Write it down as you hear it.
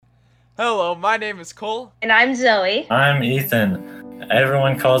Hello, my name is Cole. And I'm Zoe. I'm Ethan.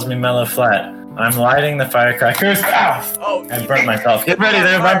 Everyone calls me MellowFlat. I'm lighting the firecrackers. Ow! Oh, I burnt myself. Get ready,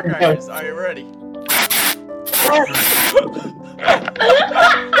 they're about to go. Are you ready?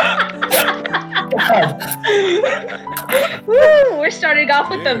 Woo, we're starting off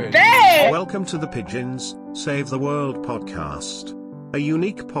with the bang! Welcome to the Pigeons Save the World podcast. A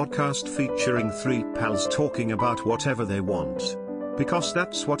unique podcast featuring three pals talking about whatever they want. Because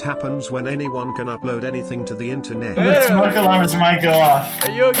that's what happens when anyone can upload anything to the internet. The smoke alarms might go off.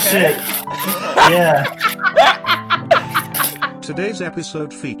 Are you okay? Shit. Yeah. Today's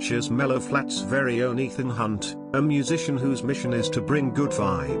episode features MellowFlat's very own Ethan Hunt, a musician whose mission is to bring good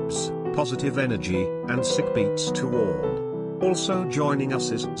vibes, positive energy, and sick beats to all. Also joining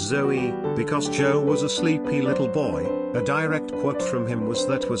us is Zoe, because Joe was a sleepy little boy. A direct quote from him was,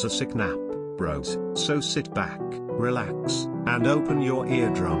 "That was a sick nap, bros." So sit back, relax, and open your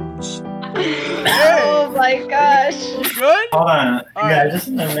eardrums. Oh my gosh. You good? Hold on. All Yeah, I right. just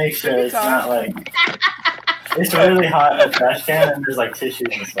need to make sure Take your it's time. not like... It's really hot in the trash can and there's like tissues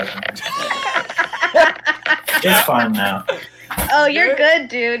and stuff in there. It's fine now. Oh, you're good,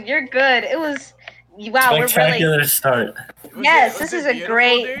 dude. You're good. It was... Wow, we're really... Spectacular start. Yes, Was this is it a beautiful,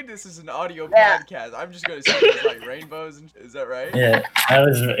 great- Dude? This is an audio Yeah. podcast. I'm just gonna say there's like rainbows. Is that right? Yeah,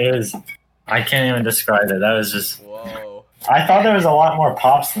 it was... I can't even describe it. That was just... Whoa. I thought there was a lot more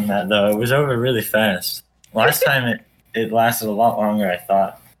pops than that, though. It was over really fast. Last time it lasted a lot longer, I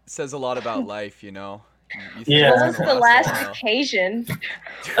thought. It says a lot about life, you know. You think Yeah. What it's was gonna the last a last while. occasion?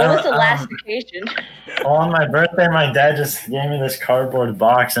 What was the last occasion? Well, on my birthday, my dad just gave me this cardboard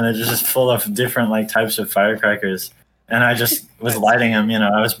box, and it was just full of different like types of firecrackers. And I just was lighting them. You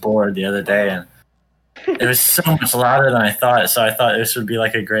know, I was bored the other day, and it was so much louder than I thought. So I thought this would be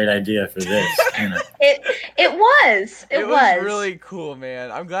like a great idea for this. You know. It was. It was. really cool,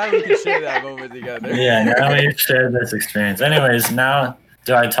 man. I'm glad we could share that moment together. Yeah. Now we've shared this experience. Anyways, now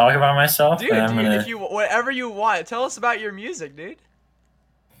do I talk about myself? Dude, I'm gonna... if you whatever you want, tell us about your music, dude.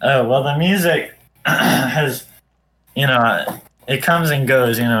 Oh, well, the music has, you know, it comes and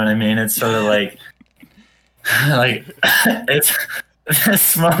goes, you know what I mean? It's sort of like it's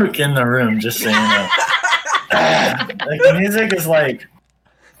smoke in the room, just so you know. Like, the music is like,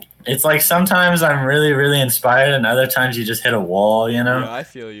 it's like sometimes I'm really, really inspired, and other times you just hit a wall, you know? Yeah, I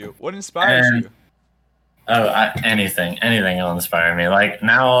feel you. What inspires And- you? Oh, anything will inspire me. Like,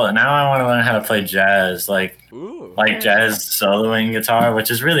 now I want to learn how to play jazz, like Ooh. jazz soloing guitar, which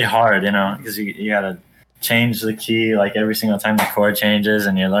is really hard, you know, because you gotta change the key like every single time the chord changes,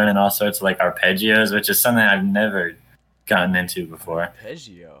 and you're learning all sorts of like arpeggios, which is something I've never gotten into before.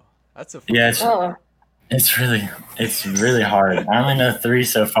 Arpeggio. That's a fun Yeah, Oh. it's really hard. I only know 3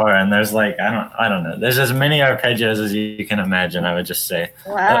 so far, and there's like I don't know. There's as many arpeggios as you can imagine, I would just say.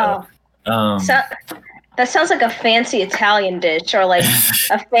 Wow. Uh-oh. That sounds like a fancy Italian dish, or like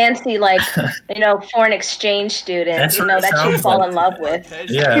a fancy, like, foreign exchange student, That's what it that you sounds fall like. in love with.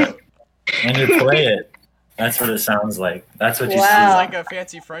 Arpeggio. Yeah, when you play it, that's what it sounds like. That's what you It's Wow. like a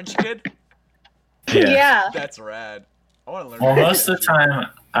fancy French kid. see. Yeah. That's rad. I want to learn. Well, how to most of the do time,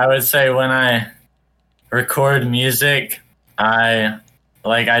 I would say when I record music, I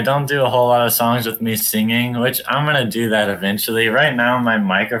don't do a whole lot of songs with me singing, which I'm going to do that eventually. Right now, my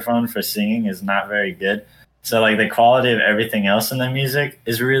microphone for singing is not very good. So, like, the quality of everything else in the music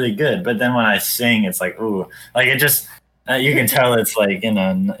is really good. But then when I sing, it's like, ooh. Like, it just, you can tell it's like, you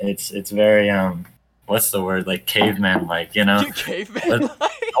know, it's very, what's the word? Like, caveman-like, you know? You caveman.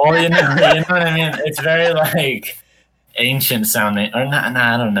 Well, you know what I mean? It's very, like, ancient sounding. Or, not,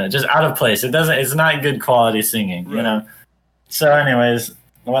 I don't know. Just out of place. It's not good quality singing, you know? So anyways,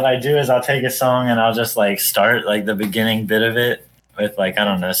 what I do is I'll take a song and I'll just like start like the beginning bit of it with like, I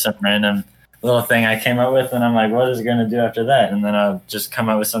don't know, some random little thing I came up with, and I'm like, what is it going to do after that? And then I'll just come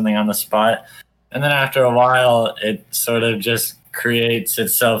up with something on the spot. And then after a while, it sort of just creates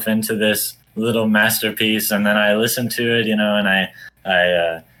itself into this little masterpiece. And then I listen to it, you know, and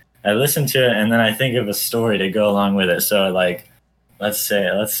I listen to it, and then I think of a story to go along with it. So like, let's see.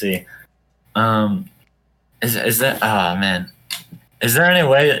 Is that, oh man. Is there any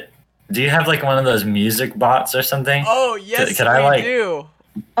way? Do you have like one of those music bots or something? Oh yes, Could I, we like- do.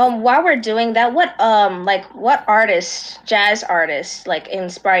 While we're doing that, what artists, jazz artists, like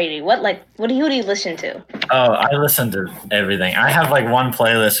inspire you? Who do you listen to? Oh, I listen to everything. I have like one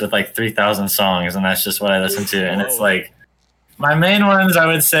playlist with like 3,000 songs, and that's just what I listen to. And it's Whoa. like my main ones, I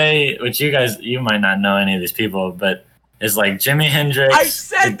would say, which you might not know any of these people, but is like Jimi Hendrix. I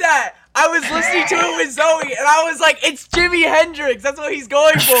said that. I was listening to it with Zoe, and I was like, "It's Jimi Hendrix. That's what he's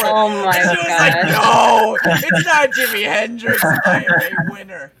going for." Oh my and she was like, "No, it's not Jimi Hendrix. I am a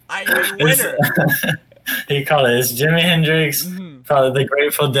winner. I am a winner." He called it. It's Jimi Hendrix, probably the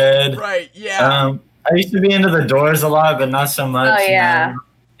Grateful Dead. Right? Yeah. I used to be into the Doors a lot, but not so much. Oh yeah.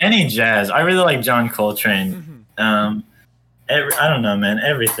 Any jazz. I really like John Coltrane. I don't know, man.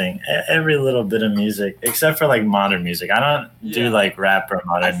 Everything, every little bit of music, except for like modern music. I don't do like rap or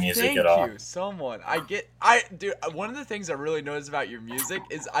modern music at all. Thank you, someone. Dude. One of the things I really noticed about your music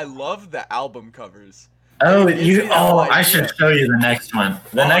is I love the album covers. Oh, I should show you the next one.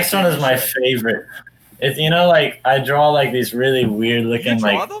 The next one is my favorite. It's like I draw like these really weird looking You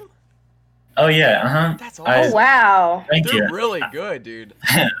draw them? Oh yeah, That's awesome. Oh wow. Thank They're you. really good, dude.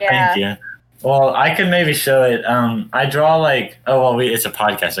 Thank you. Well, I could maybe show it. I draw like it's a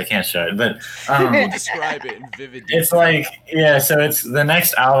podcast. I can't show it, but Describe it in vivid detail. it's like So it's the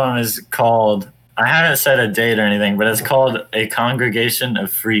next album is called. I haven't set a date or anything, but it's called A Congregation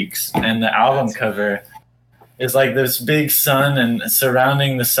of Freaks, and the album cover is like this big sun, and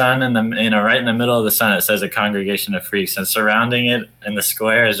surrounding the sun, and right in the middle of the sun, it says A Congregation of Freaks, and surrounding it in the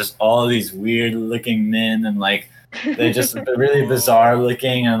square is just all these weird looking men, and like. They're just really bizarre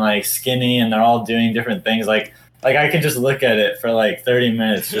looking and like skinny, and they're all doing different things. Like I could just look at it for like 30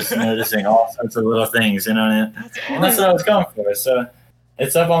 minutes, just noticing all sorts of little things, you know what I mean? And that's what I was going for. So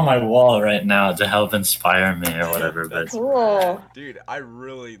it's up on my wall right now to help inspire me or whatever. But Cool. Dude, I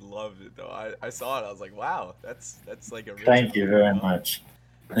really loved it though. I saw it. I was like, wow, that's like a. Thank you very much.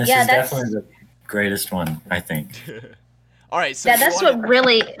 This is definitely the greatest one, I think. All right, so that's what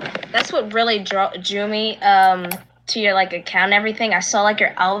really drew me to your like account and everything. I saw like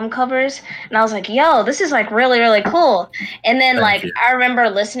your album covers, and I was like, "Yo, this is like really really cool." And then Thank you. I remember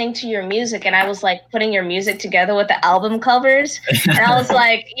listening to your music, and I was like putting your music together with the album covers, and I was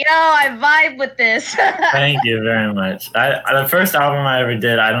like, "Yo, I vibe with this." Thank you very much. The first album I ever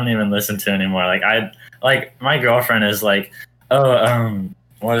did, I don't even listen to anymore. Like my girlfriend is like,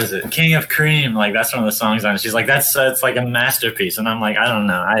 what is it? King of Cream. Like that's one of the songs on it. She's like, it's like a masterpiece. And I'm like, I don't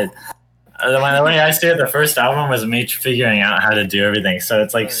know. The way I see it, the first album was me figuring out how to do everything. So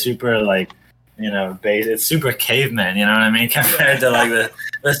it's like super like, it's super caveman, you know what I mean? Compared to like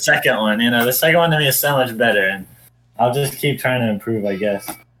the second one, the second one to me is so much better. And I'll just keep trying to improve, I guess.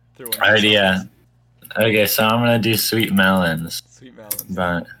 Alright, yeah. Okay, so I'm going to do Sweet Melons. Sweet Melons.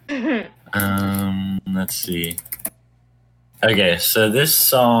 But, let's see. Okay, so this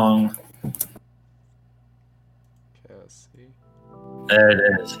song. Okay, let's see. There it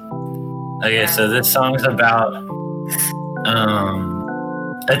is. Okay, so this song's about.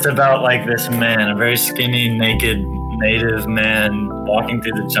 It's about like this man, a very skinny, naked native man walking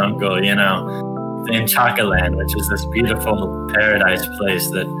through the jungle, in Chocoland, which is this beautiful paradise place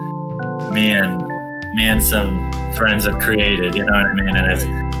that me and some friends have created, you know what I mean? And it's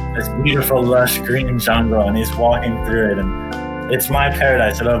this beautiful, lush green jungle, and he's walking through it, and it's my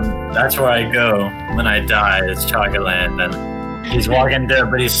paradise. That's where I go when I die. It's Chocoland, and he's walking there,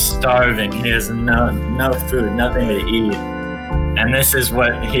 but he's starving. He has no food, nothing to eat, and this is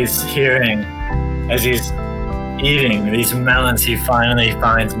what he's hearing as he's eating these melons. He finally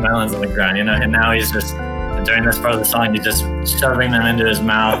finds melons on the ground, and now he's just during this part of the song, he's just shoving them into his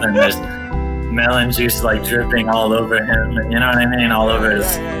mouth, and there's melon juice like dripping all over him, you know what I mean, all over his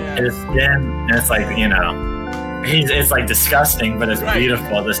skin, and it's like, it's like disgusting, but it's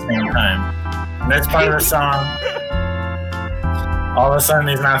beautiful at the same time. And this part of the song, all of a sudden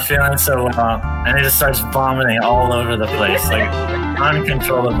he's not feeling so well, and he just starts vomiting all over the place, like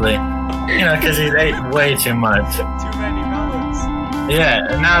uncontrollably, because he ate way too much. Too many melons. Yeah,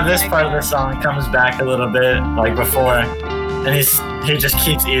 and now this part of the song comes back a little bit, like before, and he just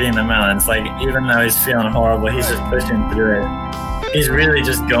keeps eating the melons. Like, even though he's feeling horrible, he's just pushing through it. He's really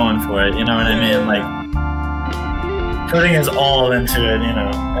just going for it, you know what I mean? Like, putting his all into it,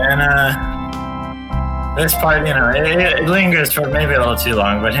 And this part, it lingers for maybe a little too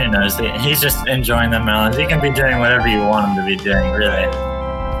long, but who knows? He's just enjoying the melons. He can be doing whatever you want him to be doing, really.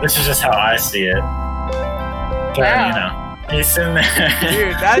 This is just how I see it. But, Wow. He's sitting there.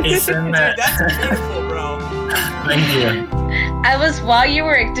 Dude, He's sitting there. that's beautiful, bro. Thank you. While you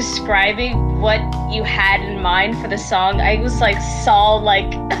were describing what you had in mind for the song, I was like, saw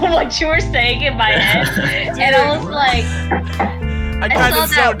like what you were saying in my head, and I was like, I kind of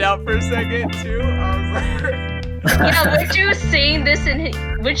zoned out for a second too. I was like, weren't you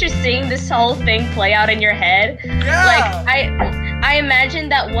seeing this whole thing play out in your head? yeah. Like I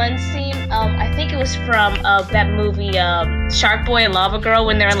imagined that one scene. I think it was from that movie Shark Boy and Lava Girl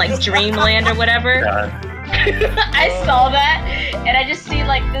when they're in like Dreamland or whatever. God. I saw that, and I just see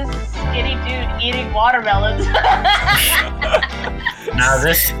like this skinny dude eating watermelons. Now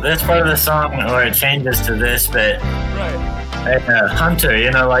this part of the song where it changes to this bit. Right. Hunter,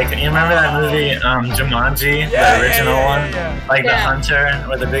 you know, like you remember that movie Jumanji, the original one? Like the hunter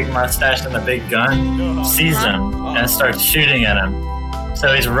with the big mustache and the big gun sees him and starts shooting at him.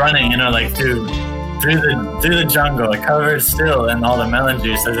 So he's running, you know, like through the jungle, covered still in all the melon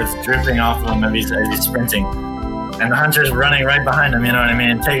juice as it's dripping off of him as he's sprinting. And the hunter's running right behind him, you know what I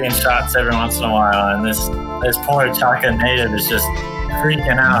mean, taking shots every once in a while. And this poor Chaka native is just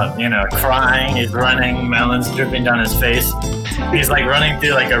freaking out, you know, crying. He's running, melons dripping down his face. He's like running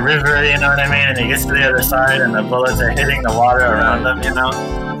through like a river, you know what I mean? And he gets to the other side and the bullets are hitting the water around him, you know?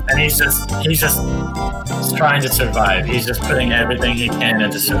 And he's just trying to survive. He's just putting everything he can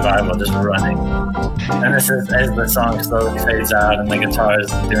into survival, just running. And this is as the song slowly fades out and the guitar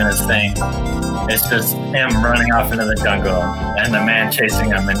is doing its thing. It's just him running off into the jungle and the man chasing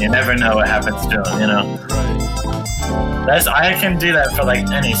him, and you never know what happens to him, you know? I can do that for like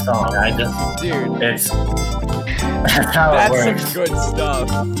any song. That's how it works. That's some good stuff.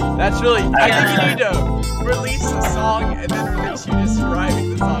 That's really. I think you need to release a song and then release you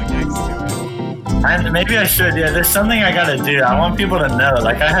describing the song next to it. And maybe I should. Yeah, there's something I gotta do. I want people to know.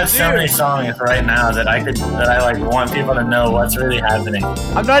 Like I have so many songs right now that I like want people to know what's really happening.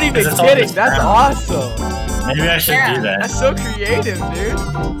 I'm not even kidding. That's awesome. Maybe I should do that. That's so creative, dude.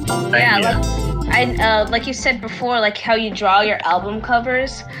 Thank you. Like you said before, like how you draw your album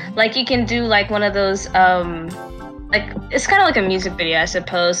covers. Like you can do like one of those like it's kind of like a music video, I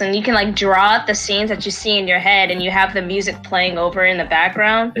suppose, and you can like draw out the scenes that you see in your head, and you have the music playing over in the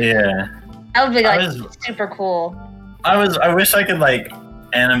background. Yeah, that would be like super cool. I wish I could like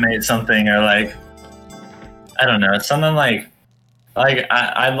animate something, or like I don't know, something like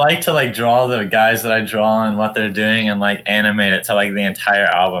I'd like to like draw the guys that I draw and what they're doing and like animate it to like the entire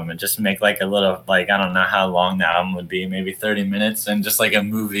album and just make like a little, like I don't know how long the album would be, maybe 30 minutes, and just like a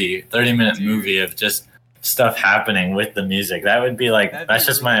 30-minute movie of just stuff happening with the music. That would be like, that's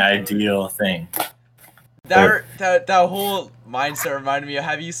just my ideal thing. That whole mindset reminded me of,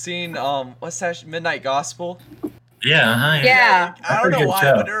 have you seen what's that, Midnight Gospel? Yeah. Yeah. I don't know why,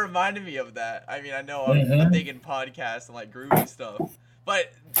 but it reminded me of that. I mean, I know I'm thinking podcasts and like groovy stuff,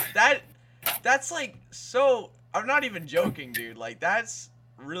 but that's like so. I'm not even joking, dude. Like that's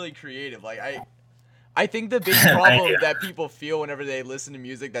really creative. Like I think the big problem that people feel whenever they listen to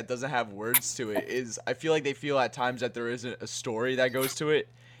music that doesn't have words to it is I feel like they feel at times that there isn't a story that goes to it.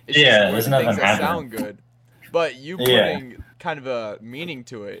 It's just there's nothing things that sound good, but you putting kind of a meaning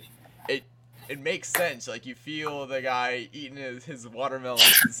to it. It makes sense. Like you feel the guy eating his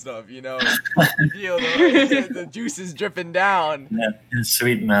watermelons and stuff, you know. You feel the juices dripping down. Yeah,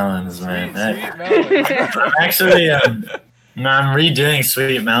 sweet melons, man. Sweet melons. Actually, I'm redoing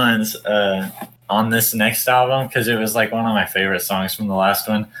Sweet Melons on this next album because it was like one of my favorite songs from the last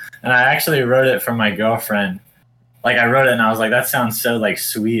one, and I actually wrote it for my girlfriend. Like I wrote it and I was like, that sounds so like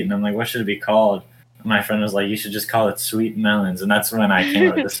sweet, and I'm like, what should it be called? And my friend was like, you should just call it Sweet Melons, and that's when I came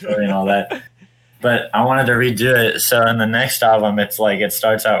up with the story and all that. But I wanted to redo it, so in the next album, it's like it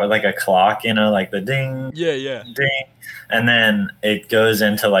starts out with like a clock, you know, like the ding, ding, and then it goes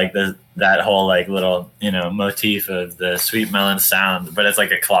into like that whole like little, you know, motif of the Sweet Melon sound, but it's like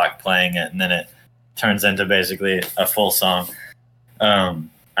a clock playing it, and then it turns into basically a full song.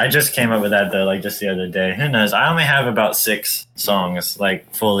 I just came up with that though, like just the other day. Who knows? I only have about 6 songs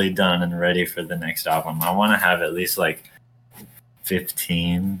like fully done and ready for the next album. I want to have at least like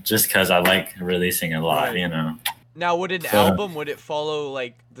 15, just because I like releasing a lot, you know. Now, would an album, would it follow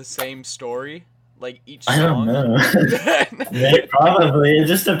like the same story, like each song? I don't know. Probably. It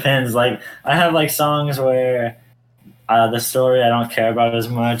just depends. Like I have like songs where the story I don't care about as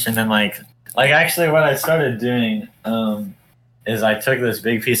much, and then like actually what I started doing is I took this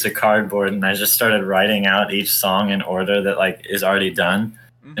big piece of cardboard and I just started writing out each song in order that like is already done,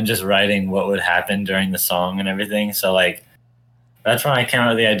 and just writing what would happen during the song and everything. So like that's when I came up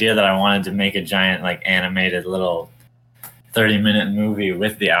with the idea that I wanted to make a giant like animated little 30-minute movie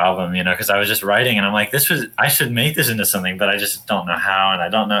with the album, you know, because I was just writing and I'm like, I should make this into something, but I just don't know how, and I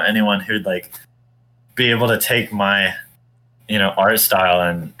don't know anyone who'd like be able to take my, you know, art style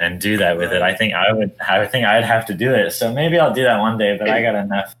and do that with it. I think I'd have to do it. So maybe I'll do that one day, but I got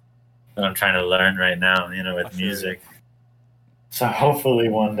enough that I'm trying to learn right now, you know, with music. So hopefully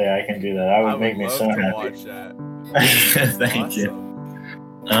one day I can do that. That would make me so happy. Watch that. Thank you.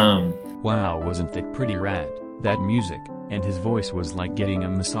 Wow, wasn't it pretty rad, that music, and his voice was like getting a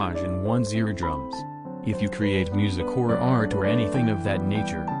massage in one's eardrums. If you create music or art or anything of that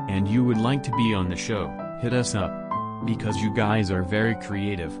nature, and you would like to be on the show, hit us up. Because you guys are very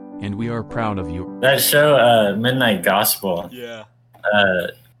creative, and we are proud of you. That show, Midnight Gospel. Yeah.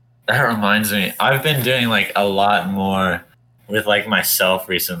 That reminds me, I've been doing like a lot more with like myself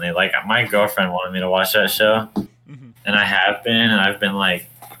recently. Like my girlfriend wanted me to watch that show, and I have been, and I've been like,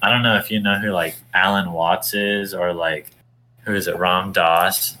 I don't know if you know who like Alan Watts is, or like, who is it, Ram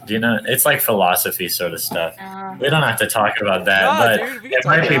Dass? Do you know? It's like philosophy sort of stuff. We don't have to talk about that, but dude, it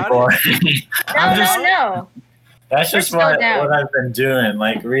might be boring. No. That's just what I've been doing.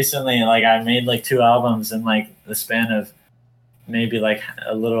 Like recently, like I made like 2 albums in like the span of maybe like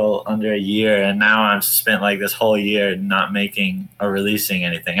a little under a year, and now I've spent like this whole year not making or releasing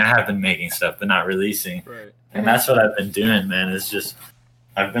anything. I have been making stuff, but not releasing. Right. And that's what I've been doing, man. It's just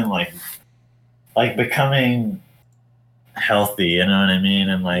I've been like becoming healthy, you know what I mean,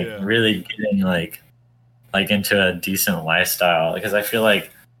 and like really getting like into a decent lifestyle, because I feel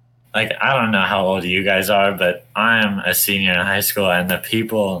like I don't know how old you guys are, but I'm a senior in high school, and the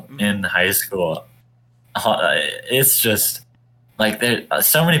people in high school, it's just like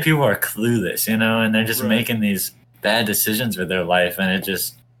so many people are clueless, you know, and they're just making these bad decisions with their life, and it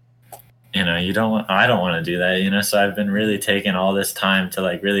just, you know, I don't want to do that, you know. So I've been really taking all this time to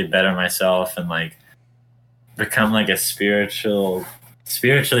like really better myself and like become like a spiritually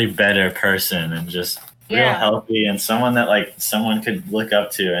better person, and just real healthy, and someone that like someone could look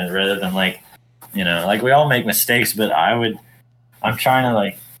up to, and rather than like, you know, like we all make mistakes, but I'm trying to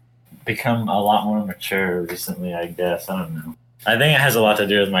like become a lot more mature recently, I guess. I don't know. I think it has a lot to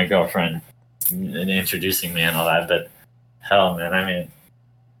do with my girlfriend and introducing me and all that, but hell, man, I mean,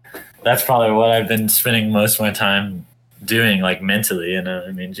 that's probably what I've been spending most of my time doing, like mentally, you know.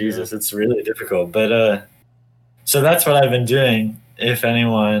 I mean, Jesus, it's really difficult, but so that's what I've been doing. If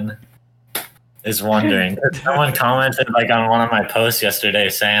anyone is wondering, someone commented like on one of my posts yesterday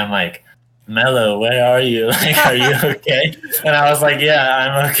saying like, Mellow, where are you? Like, are you okay? And I was like, yeah,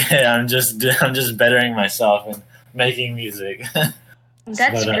 I'm okay. I'm just bettering myself and making music.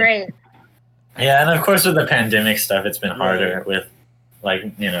 That's great. Yeah, and of course with the pandemic stuff, it's been harder with like,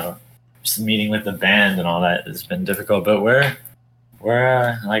 you know, just meeting with the band and all that. It's been difficult, but we're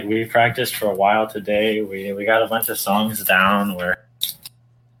like, we practiced for a while today. We got a bunch of songs down. We're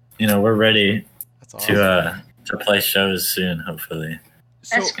ready to play shows soon, hopefully.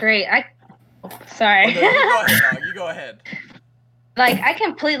 That's great. Sorry. Oh, no, you go ahead. Like, I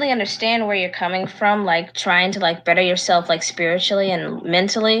completely understand where you're coming from, like trying to like better yourself, like spiritually and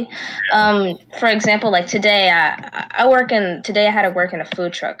mentally. For example, like today I had to work in a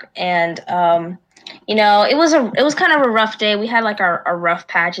food truck, and you know, it was kind of a rough day. We had like our rough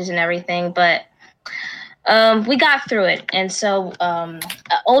patches and everything, but we got through it. And so an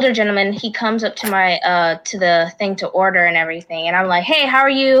older gentleman, he comes up to to the thing to order and everything, and I'm like, hey, how are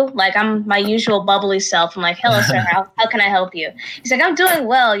you? Like, I'm my usual bubbly self. I'm like, hello sir, how can I help you? He's like, I'm doing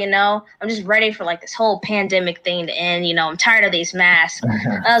well, you know, I'm just ready for like this whole pandemic thing to end, you know, I'm tired of these masks.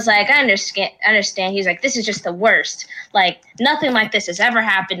 I was like, I understand. He's like, this is just the worst, like nothing like this has ever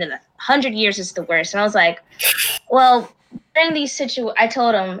happened in 100 years. Is the worst. And I was like, well, during these I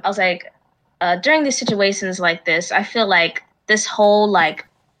told him, I was like, during these situations like this, I feel like this whole like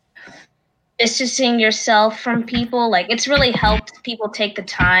distancing yourself from people, like it's really helped people take the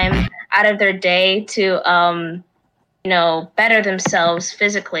time out of their day to, you know, better themselves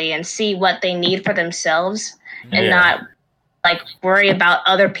physically and see what they need for themselves and not like worry about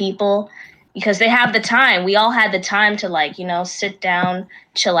other people, because they have the time. We all had the time to like, you know, sit down,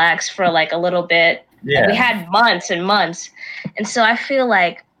 chillax for like a little bit. Yeah. We had months and months. And so I feel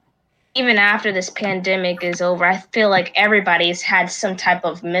like even after this pandemic is over, I feel like everybody's had some type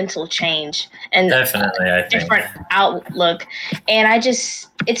of mental change and definitely, I think, different outlook. And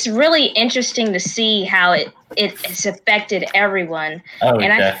it's really interesting to see how it has affected everyone. Oh,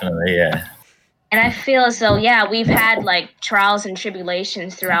 and definitely, yeah. And I feel as though, we've had like trials and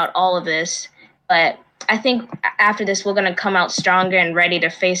tribulations throughout all of this, but I think after this, we're going to come out stronger and ready to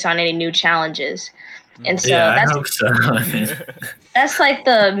face on any new challenges. And so I hope so. That's like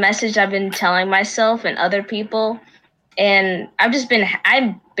the message I've been telling myself and other people. And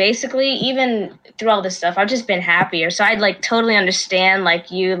I'm basically, even through all this stuff, I've just been happier. So I'd like totally understand like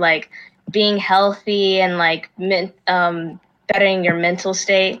you, like being healthy and like bettering your mental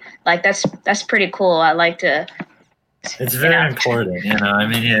state. Like that's pretty cool. I like to. It's very important, you know. I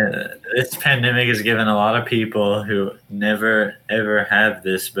mean, this pandemic has given a lot of people who never ever have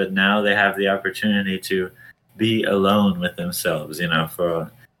this, but now they have the opportunity to be alone with themselves, you know, for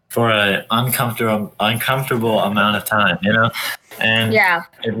an uncomfortable amount of time, you know. And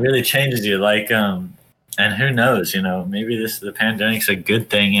it really changes you. Like, and who knows, you know, maybe the pandemic's a good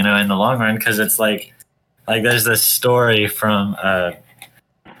thing, you know, in the long run, because it's like like there's this story from I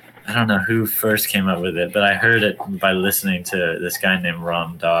don't know who first came up with it, but I heard it by listening to this guy named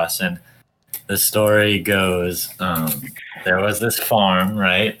Ram Dass, and the story goes, there was this farm,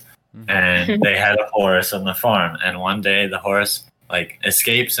 right? And they had a horse on the farm, and one day the horse like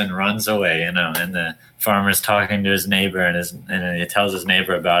escapes and runs away, and the farmer's talking to his neighbor, and he tells his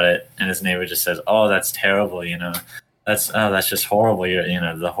neighbor about it, and his neighbor just says, "Oh, that's terrible, that's just horrible.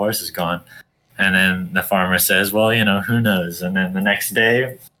 The horse is gone." And then the farmer says, "Well, who knows?" And then the next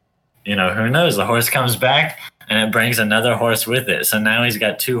day, who knows? The horse comes back and it brings another horse with it. So now he's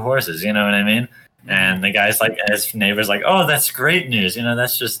got 2 horses, you know what I mean? And the guy's like, his neighbor's like, "Oh, that's great news.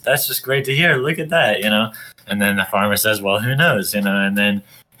 That's just great to hear. Look at that, And then the farmer says, "Well, who knows?" And then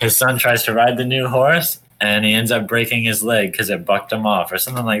his son tries to ride the new horse and he ends up breaking his leg because it bucked him off or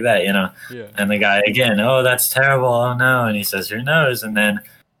something like that, Yeah. And the guy again, "Oh, that's terrible. Oh no." And he says, "Who knows?" And then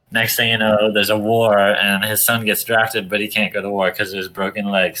next thing you know, there's a war, and his son gets drafted, but he can't go to war because of his broken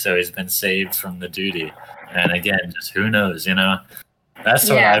leg. So he's been saved from the duty. And again, just who knows, That's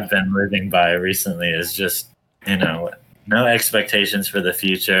what I've been living by recently is just, no expectations for the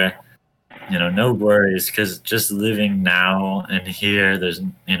future, no worries, because just living now and here, there's,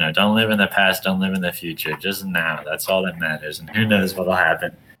 don't live in the past, don't live in the future, just now. That's all that matters. And who knows what'll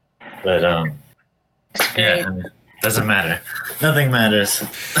happen. But, yeah, doesn't matter. Nothing matters.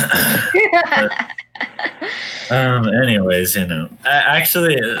 Anyways,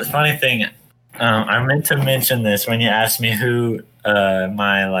 actually, funny thing, I meant to mention this when you asked me who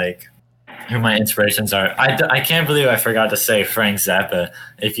my inspirations are. I can't believe I forgot to say Frank Zappa.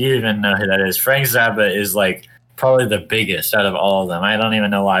 If you even know who that is, Frank Zappa is like probably the biggest out of all of them. I don't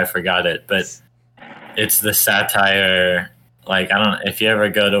even know why I forgot it, but it's the satire. Like, I don't. If you ever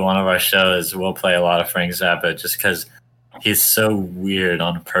go to one of our shows, we'll play a lot of Frank Zappa just because he's so weird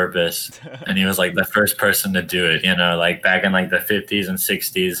on purpose, and he was like the first person to do it. Like back in like the 50s and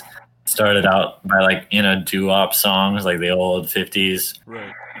 60s, started out by like doo-wop songs, like the old 50s.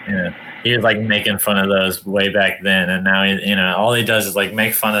 Right. He was like making fun of those way back then, and now he, all he does is like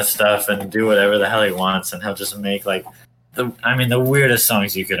make fun of stuff and do whatever the hell he wants, and he'll just make like the weirdest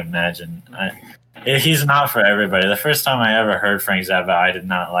songs you could imagine. He's not for everybody. The first time I ever heard Frank Zappa, I did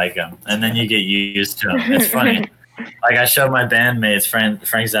not like him. And then you get used to him. It's funny. Like, I showed my bandmates Frank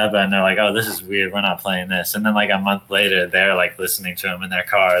Zappa, and they're like, "Oh, this is weird. We're not playing this." And then, like, a month later, they're, like, listening to him in their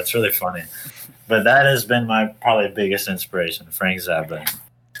car. It's really funny. But that has been my probably biggest inspiration, Frank Zappa.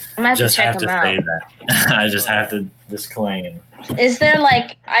 I'm going to just check have to him out. say that. I just have to disclaim. Is there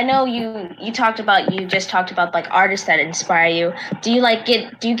like, I know you just talked about like artists that inspire you. Do you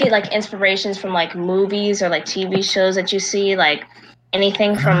get like inspirations from like movies or like TV shows that you see, like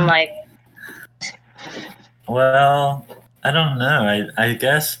anything from like? Well, I don't know. I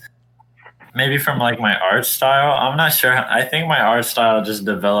guess maybe from like my art style. I'm not sure. I think my art style just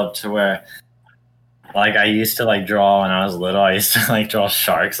developed to where, like, I used to like draw when I was little. I used to like draw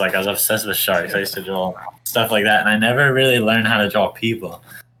sharks. Like, I was obsessed with sharks. I used to draw stuff like that, and I never really learned how to draw people.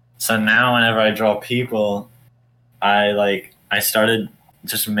 So now whenever I draw people, I started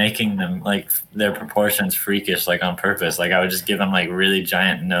just making them like their proportions freakish, like on purpose. Like, I would just give them like really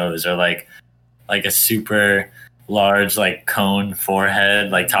giant nose, or like a super large like cone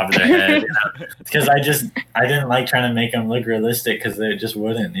forehead, like top of their head, because I didn't like trying to make them look realistic, because they just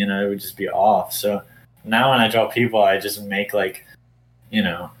wouldn't, it would just be off. So now when I draw people, I just make like,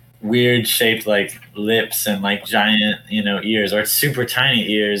 weird shaped like lips and like giant, ears, or super tiny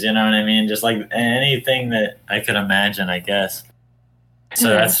ears, you know what I mean? Just like anything that I could imagine, I guess.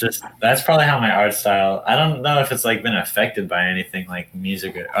 So that's probably how my art style, I don't know if it's like been affected by anything like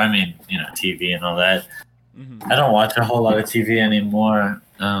music or, TV and all that. Mm-hmm. I don't watch a whole lot of TV anymore,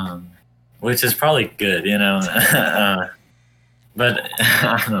 which is probably good, but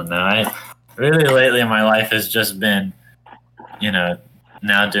I don't know. Really lately my life has just been,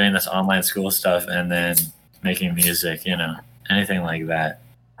 now doing this online school stuff and then making music, anything like that.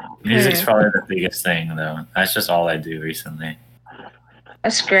 Music's probably the biggest thing, though. That's just all I do recently.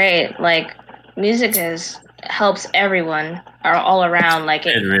 That's great. Like, music helps everyone or all around. Like,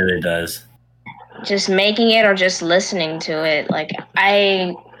 it really does. Just making it or just listening to it. Like,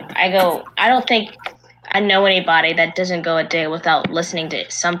 I don't think I know anybody that doesn't go a day without listening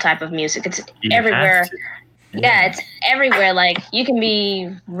to some type of music. It's everywhere. Yeah, it's everywhere. Like, you can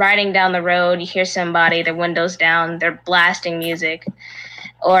be riding down the road, you hear somebody, their windows down, they're blasting music.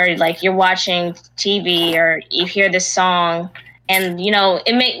 Or, like, you're watching TV or you hear this song, and,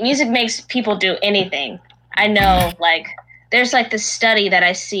 music makes people do anything. I know, like, there's, like, this study that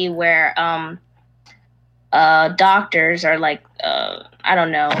I see where doctors or like I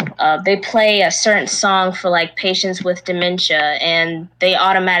don't know, they play a certain song for like patients with dementia, and they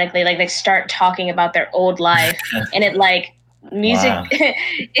automatically like they start talking about their old life, and it like music. Wow.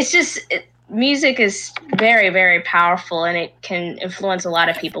 It's just music is very, very powerful, and it can influence a lot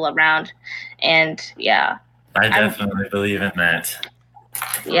of people around. And yeah, I definitely believe in that.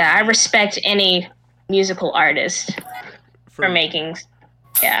 Yeah, I respect any musical artist for making.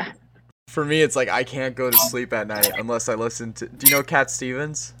 Yeah. For me, it's like I can't go to sleep at night unless I listen to. Do you know Cat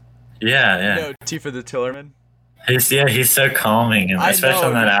Stevens? Yeah. You know T for the Tillerman? He's so calming, and especially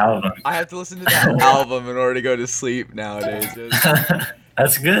on that album. I have to listen to that album in order to go to sleep nowadays.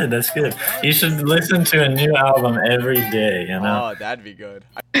 That's good. You should listen to a new album every day. You know. Oh, that'd be good.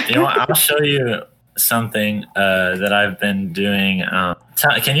 You know what? I'll show you something that I've been doing.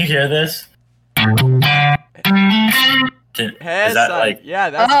 Can you hear this? Is that like? Yeah,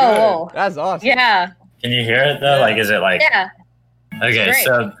 that's good. That's awesome. Yeah. Can you hear it though? Yeah. Like, is it like? Yeah. Okay,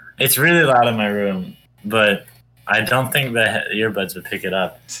 so it's really loud in my room, but I don't think the earbuds would pick it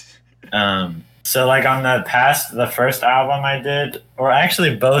up. So like on the first album I did, or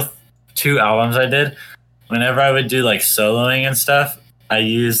actually both 2 albums I did, whenever I would do like soloing and stuff, I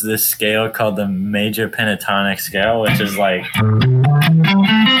used this scale called the major pentatonic scale, which is like.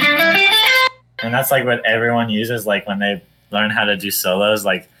 And that's like what everyone uses, like when they learn how to do solos,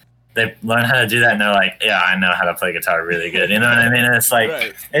 like they learn how to do that and they're like, yeah, I know how to play guitar really good. You know what I mean? And it's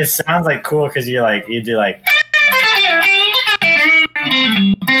like, It sounds like cool because you do like.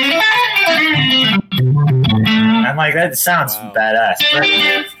 And like that sounds badass. But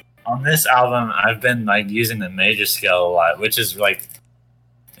on this album, I've been like using the major scale a lot, which is like,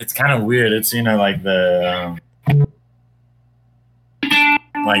 it's kind of weird. It's, like the.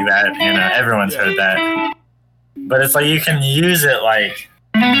 Like that, everyone's heard that. But it's like you can use it like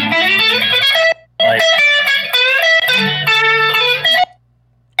wow.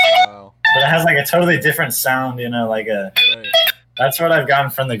 But it has like a totally different sound, like a That's what I've gotten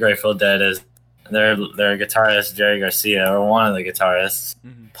from the Grateful Dead is their guitarist Jerry Garcia, or one of the guitarists,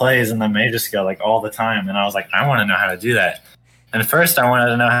 plays in the major scale like all the time, and I was like, I want to know how to do that. And first I wanted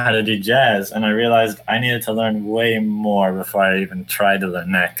to know how to do jazz, and I realized I needed to learn way more before I even tried to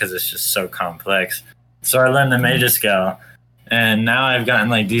learn that because it's just so complex. So I learned the major scale, and now I've gotten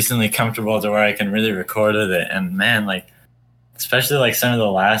like decently comfortable to where I can really record with it. And man, like especially like some of the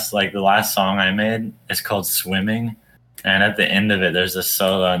last song I made is called Swimming, and at the end of it there's a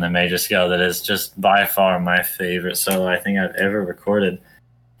solo in the major scale that is just by far my favorite solo I think I've ever recorded.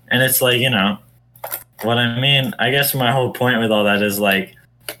 And it's like, what I mean, I guess my whole point with all that is like,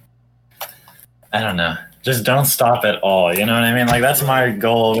 I don't know, just don't stop at all. You know what I mean? Like that's my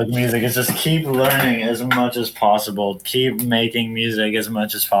goal with music is just keep learning as much as possible. Keep making music as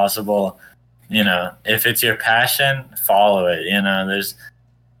much as possible. If it's your passion, follow it.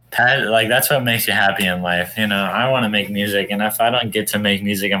 That's what makes you happy in life. I want to make music, and if I don't get to make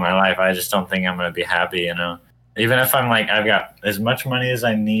music in my life, I just don't think I'm going to be happy, Even if I'm like, I've got as much money as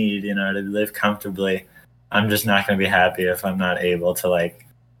I need, to live comfortably, I'm just not going to be happy if I'm not able to like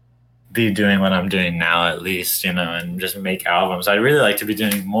be doing what I'm doing now, at least, and just make albums. I'd really like to be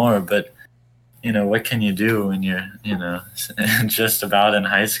doing more, but what can you do when you're, just about in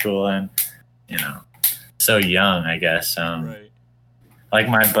high school and, so young, I guess. Right. Like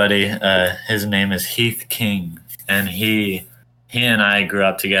my buddy, his name is Heath King, and he and I grew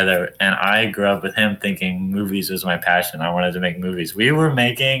up together, and I grew up with him thinking movies was my passion. I wanted to make movies. We were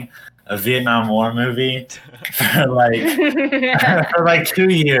making a Vietnam War movie for like 2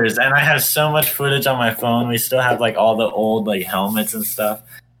 years, and I have so much footage on my phone. We still have like all the old like helmets and stuff.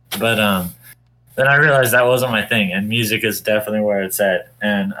 But then I realized that wasn't my thing, and music is definitely where it's at.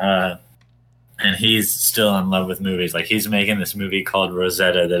 And he's still in love with movies. Like he's making this movie called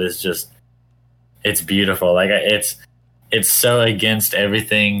Rosetta that is just, it's beautiful. Like it's so against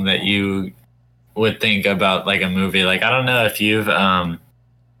everything that you would think about like a movie. Like I don't know if you've have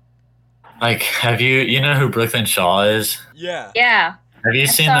you know who Brooklyn Shaw is? Yeah. Yeah. Have you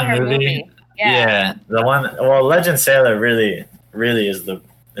seen the movie? Yeah. The one, well, Legend Sailor really is the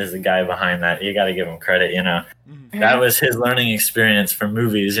guy behind that. You got to give him credit, That was his learning experience for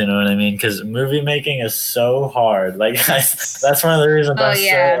movies, you know what I mean? Because movie making is so hard. Like that's one of the reasons I'm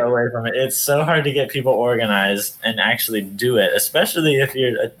so away from it. It's so hard to get people organized and actually do it, especially if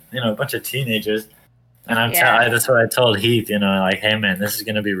you're a bunch of teenagers. And that's what I told Heath, like, hey man, this is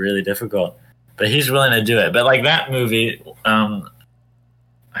going to be really difficult. But he's willing to do it. But like that movie, I'm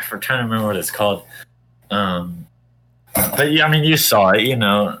trying to remember what it's called. But yeah, I mean, you saw it,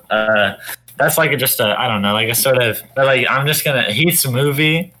 that's like just I don't know, like a sort of, like, Heath's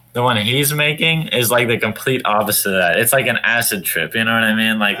movie the one he's making is like the complete opposite of that. It's like an acid trip, you know what I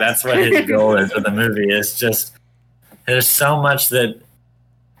mean? Like that's what his goal is with the movie. It's just there's so much that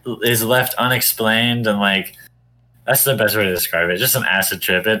is left unexplained, and like that's the best way to describe it. Just an acid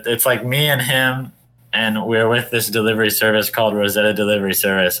trip. It's like me and him, and we're with this delivery service called Rosetta Delivery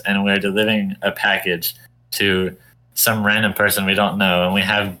Service, and we're delivering a package to some random person we don't know, and we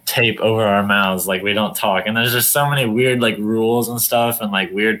have tape over our mouths, like we don't talk, and there's just so many weird like rules and stuff, and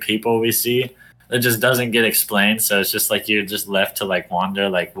like weird people we see that just doesn't get explained. So it's just like you're just left to like wonder,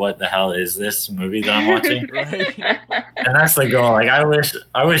 like what the hell is this movie that I'm watching? Right. And that's the goal. Like I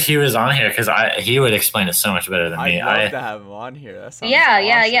wish he was on here because he would explain it so much better than me. I'd love to have him on here. That sounds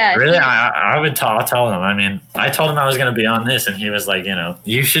Yeah. Really, I would I'll tell him. I mean, I told him I was going to be on this, and he was like,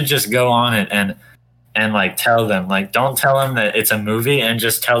 you should just go on it and like tell them, like don't tell them that it's a movie, and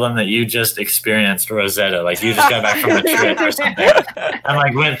just tell them that you just experienced Rosetta, like you just got back from a trip or something, and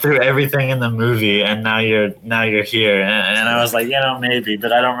like went through everything in the movie, and now you're here. And I was like, maybe,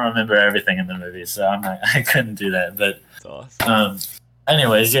 but I don't remember everything in the movie, so I couldn't do that. But that's awesome.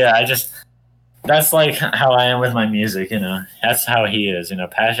 Anyways, yeah, that's like how I am with my music. That's how he is.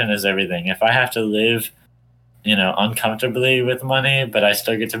 Passion is everything. If I have to live uncomfortably with money, but I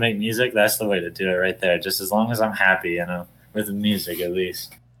still get to make music, that's the way to do it right there. Just as long as I'm happy, with music at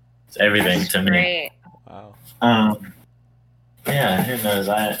least. It's everything That's to great. me. Wow. Yeah, who knows?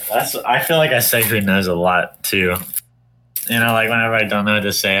 I feel like I say who knows a lot too. Like whenever I don't know what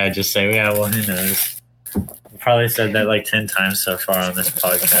to say, I just say, yeah, well, who knows? I've probably said that like 10 times so far on this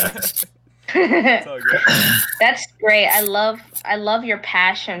podcast. That's great. I love your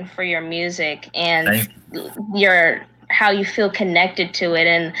passion for your music and how you feel connected to it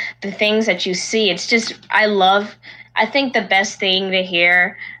and the things that you see. It's just I think the best thing to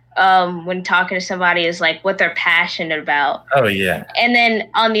hear when talking to somebody is like what they're passionate about. Oh yeah. And then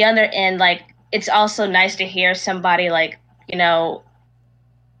on the other end, like it's also nice to hear somebody like,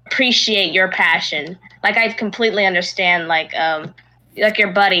 appreciate your passion. Like I completely understand like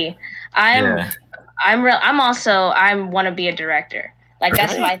your buddy. I want to be a director. Like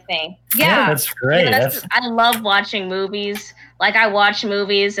that's my thing. Yeah, that's great. I love watching movies. Like I watch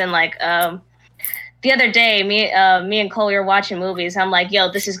movies and like the other day me and Cole were watching movies. I'm like,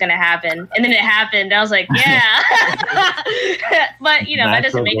 yo, this is gonna happen, and then it happened. I was like, yeah. But that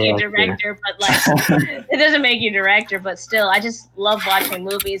doesn't make you a director. But like, it doesn't make you a director. But still, I just love watching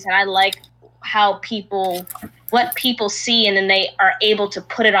movies, and I like how what people see, and then they are able to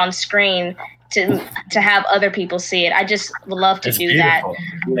put it on screen to have other people see it. I just would love to do beautiful.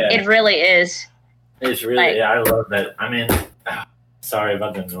 That. Yeah. It really is. It's really, I love that. I mean, sorry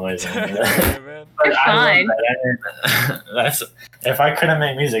about the noise. You're fine. That's if I couldn't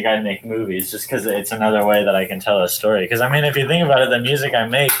make music, I'd make movies, just because it's another way that I can tell a story. Because I mean, if you think about it, the music I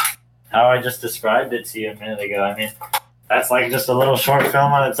make, how I just described it to you a minute ago, I mean, that's like just a little short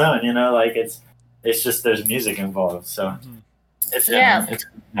film on its own. Like it's just there's music involved, so it's how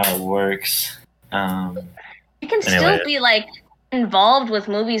it works. You can still be like involved with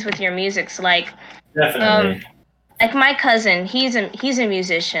movies with your music. So like definitely. Like my cousin, he's a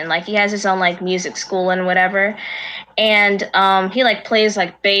musician. Like he has his own like music school and whatever, and he like plays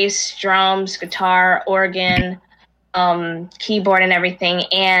like bass, drums, guitar, organ, keyboard, and everything.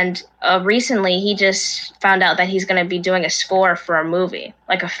 And recently, he just found out that he's going to be doing a score for a movie,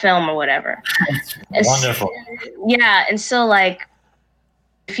 like a film or whatever. That's wonderful. Yeah, and so like,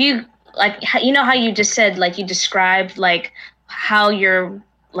 if you like, how you just said like you described like how you're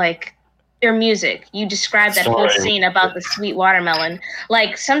like. Your music, you described that whole scene about the sweet watermelon.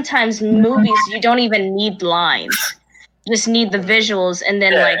 Like sometimes movies, you don't even need lines, you just need the visuals and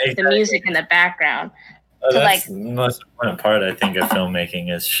then the music in the background. So that's the most important part, I think, of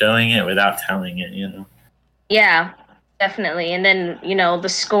filmmaking is showing it without telling it. Yeah, definitely. And then the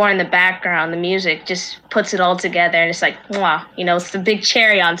score in the background, the music just puts it all together, and it's like wow, it's the big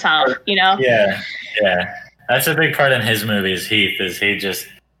cherry on top. Yeah. That's a big part in his movies. Heath is he just.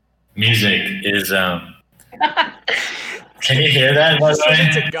 Music is Can you hear that?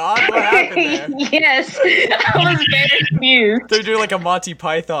 To God, what happened there? Yes, I was very confused. They're doing like a Monty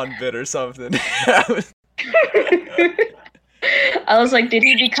Python bit or something. I was like, did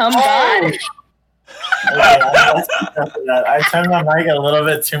he become God? I turned my mic a little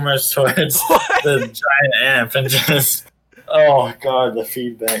bit too much towards the giant amp and just oh god, the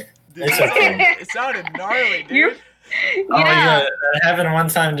feedback. Dude, it sounded gnarly, dude. Oh yeah, that happened one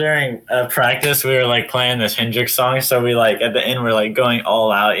time during practice. We were like playing this Hendrix song, so we like at the end we're like going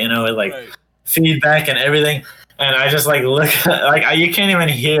all out, with like feedback and everything. And I just like look like you can't even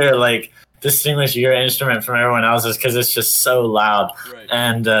hear like distinguish your instrument from everyone else's because it's just so loud. Right.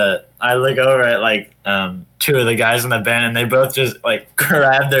 And I look over at like two of the guys in the band, and they both just like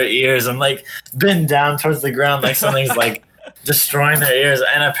grab their ears and like bend down towards the ground like something's like destroying their ears.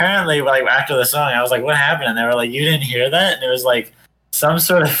 And apparently, like after the song, I was like, "What happened?" And they were like, "You didn't hear that?" And it was like some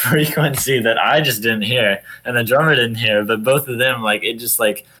sort of frequency that I just didn't hear, and the drummer didn't hear. But both of them, like, it just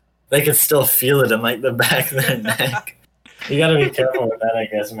like they could still feel it in like the back of their neck. You got to be careful with that, I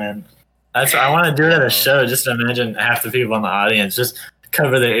guess, man. That's I want to do it at a show. Just imagine half the people in the audience just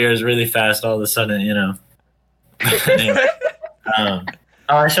cover their ears really fast all of a sudden, you know. Anyway,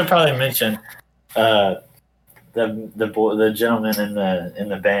 I should probably mention the gentleman in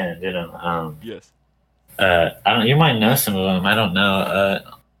the band, you know. Yes. You might know some of them. I don't know.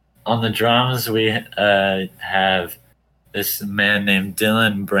 On the drums, we have this man named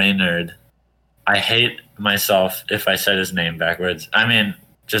Dylan Brainerd. I hate myself if I said his name backwards. I mean,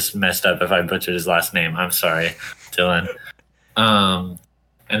 just messed up if I butchered his last name. I'm sorry, Dylan.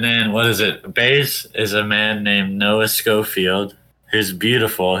 And then, what is it? Bass is a man named Noah Schofield, who's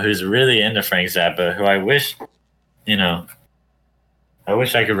beautiful, who's really into Frank Zappa, who I wish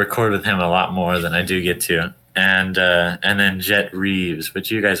I could record with him a lot more than I do get to. And then Jet Reeves,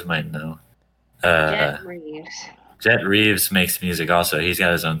 which you guys might know. Jet Reeves. Jet Reeves makes music also. He's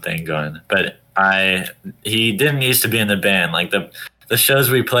got his own thing going. But he didn't used to be in the band. Like the shows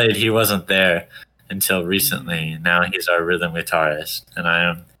we played, he wasn't there until recently. Now he's our rhythm guitarist, and I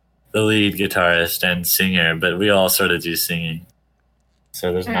am the lead guitarist and singer, but we all sort of do singing.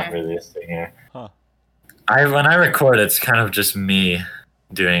 So there's not really a singer. Huh. When I record, it's kind of just me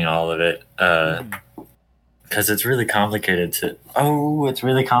doing all of it. Because it's really complicated to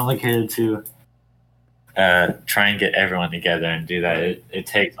try and get everyone together and do that. It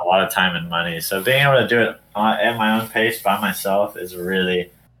takes a lot of time and money. So being able to do it at my own pace by myself is really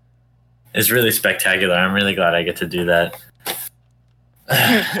spectacular. I'm really glad I get to do that.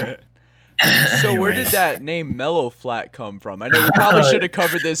 So where did that name MellowFlat come from? I know we probably should have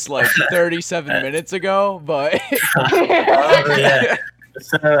covered this like 37 minutes ago, but yeah.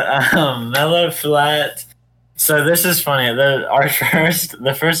 So MellowFlat. So this is funny.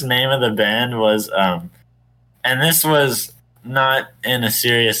 The first name of the band was, and this was not in a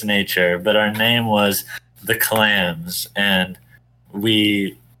serious nature, but our name was the Clams, and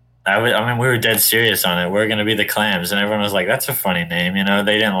we were dead serious on it. We're going to be the Clams, and everyone was like, "That's a funny name," you know.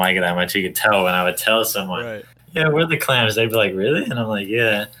 They didn't like it that much. You could tell when I would tell someone, right. "Yeah, we're the Clams." They'd be like, "Really?" And I'm like,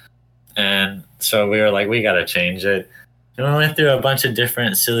 "Yeah." And so we were like, "We got to change it." And we went through a bunch of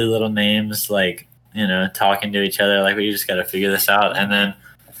different silly little names, like, you know, talking to each other, like, we just got to figure this out. And then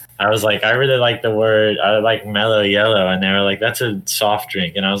I was like, I really like the word, I like mellow yellow, and they were like, that's a soft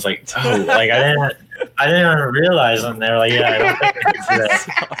drink. And I was like, oh, like I didn't even realize, and they were like, yeah, I don't think we can do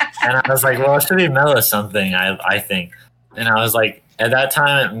that. And I was like, well, it should be mellow something, I think. And I was like, at that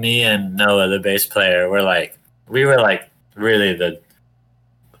time, me and Noah, the bass player, we were like MellowFlat,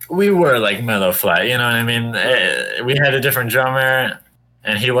 you know what I mean? We had a different drummer,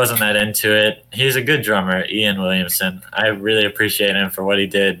 and he wasn't that into it. He's a good drummer, Ian Williamson. I really appreciate him for what he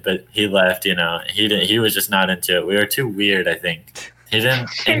did, but he left, you know. He was just not into it. We were too weird, I think. He didn't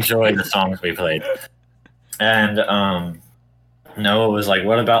enjoy the songs we played. And Noah was like,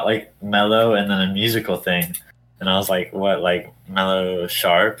 what about like mellow and then a musical thing? And I was like, what, like mellow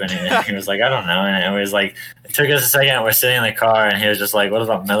sharp? And he was like, I don't know. And it was like, it took us a second. We're sitting in the car, and he was just like, what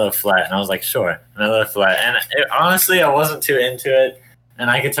about MellowFlat? And I was like, sure, MellowFlat. And honestly, I wasn't too into it. And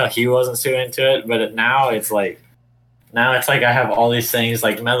I could tell he wasn't too into it, but now it's like I have all these things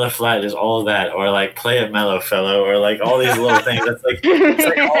like MellowFlat is all that, or like play it mellow fellow, or like all these little things. It's like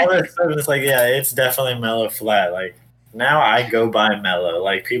all this stuff. It's like, yeah, it's definitely MellowFlat. Like now I go by Mellow.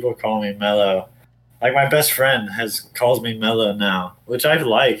 Like people call me Mellow. Like my best friend calls me Mellow now, which I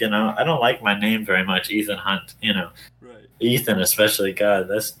like. You know, I don't like my name very much, Ethan Hunt. You know, right. Ethan especially. God,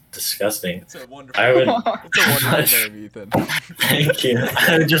 that's disgusting. It's a wonderful name, Ethan. Thank you.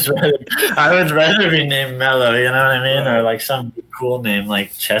 I would rather be named Mellow, you know what I mean? Right. Or like some cool name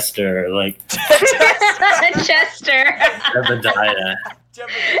like Chester, or like Chester. Jebediah.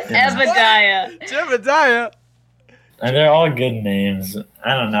 And they're all good names.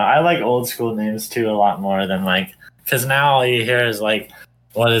 I don't know. I like old school names too a lot more than like, because now all you hear is like,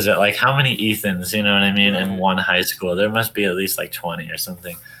 what is it? Like how many Ethans, you know what I mean? In one high school, there must be at least like 20 or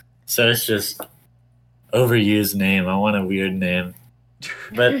something. So it's just overused name. I want a weird name,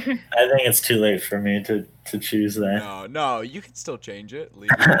 but I think it's too late for me to choose that. No, you can still change it.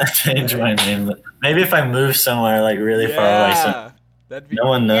 Change my name. Maybe if I move somewhere like really far away, so no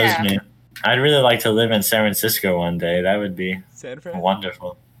one knows me. I'd really like to live in San Francisco one day. That would be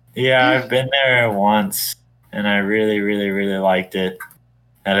wonderful. Yeah, I've been there once, and I really, really, really liked it.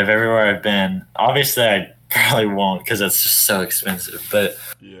 Out of everywhere I've been, obviously I probably won't because it's just so expensive. But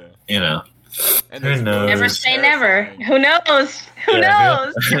you know, And who knows? Never say never. Who knows? Who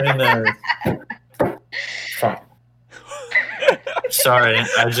knows? Who knows? Fuck. Sorry,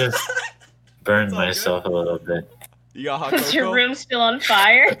 I just burned myself a little bit. You got hot Was your cocoa? room still on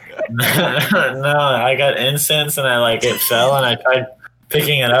fire? No, I got incense and it fell and I tried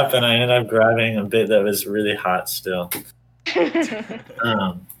picking it up and I ended up grabbing a bit that was really hot still.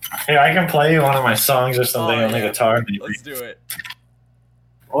 Here, I can play you one of my songs or something on the guitar. Maybe. Let's do it.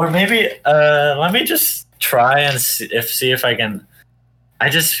 Or maybe let me just try and see if I can. I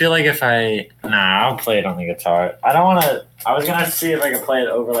just feel like I'll play it on the guitar. I don't want to. I was gonna see if I could play it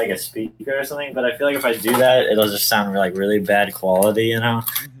over like a speaker or something, but I feel like if I do that, it'll just sound like really bad quality, you know.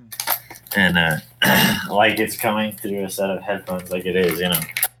 And like it's coming through a set of headphones, like it is, you know.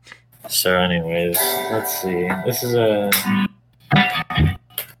 So, anyways, let's see.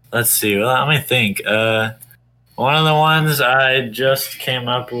 Let's see. Well, let me think. One of the ones I just came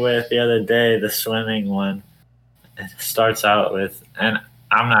up with the other day, the swimming one, it starts out with, and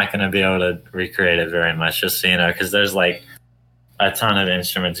I'm not going to be able to recreate it very much, just so you know, because there's like a ton of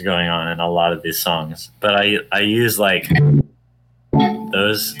instruments going on in a lot of these songs. But I use like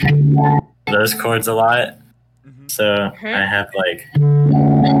those chords a lot. So I have like.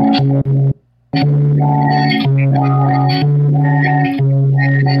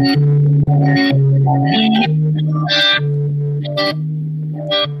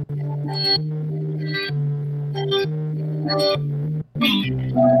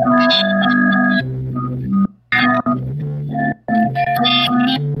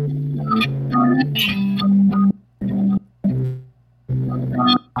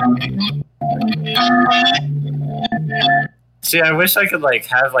 See, I wish I could like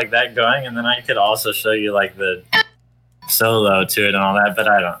have like that going, and then I could also show you like the solo to it and all that. But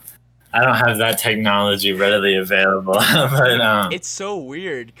I don't have that technology readily available. But it's so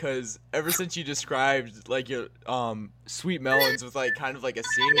weird because ever since you described like your sweet melons with like kind of like a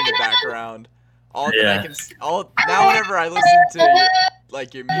scene in the background, now whenever I listen to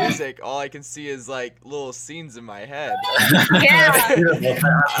like your music, all I can see is like little scenes in my head. Yeah.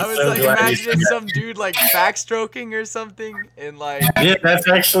 I was like imagining some dude like backstroking or something, and like that's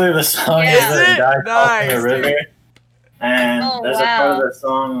actually the song. Yeah. Is it? Nice, the river. And there's a part of the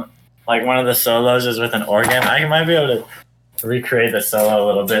song, like one of the solos is with an organ. I might be able to recreate the solo a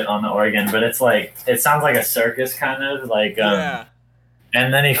little bit on the organ, but it's like it sounds like a circus kind of like.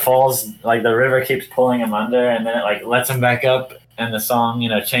 And then he falls, like the river keeps pulling him under, and then it like lets him back up, and the song,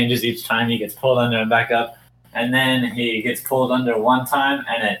 changes each time he gets pulled under and back up, and then he gets pulled under one time,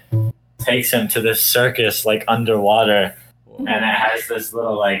 and it takes him to this circus like underwater, and it has this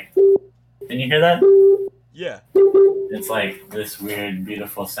little like, can you hear that? Yeah. It's like this weird,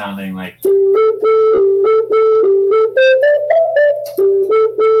 beautiful sounding like.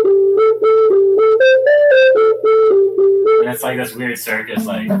 And it's like this weird circus,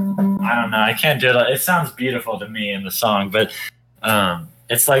 like, I don't know, I can't do it. It sounds beautiful to me in the song, but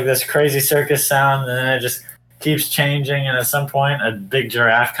it's like this crazy circus sound, and then it just keeps changing, and at some point, a big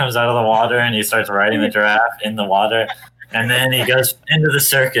giraffe comes out of the water, and he starts riding the giraffe in the water, and then he goes into the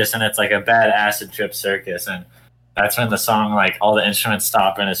circus, and it's like a bad acid trip circus, and that's when the song, like, all the instruments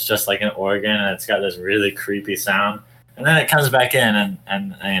stop, and it's just like an organ, and it's got this really creepy sound, and then it comes back in,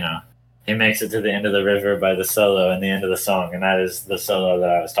 and he makes it to the end of the river by the solo and the end of the song, and that is the solo that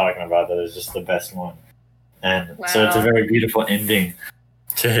I was talking about. That is just the best one, and so it's a very beautiful ending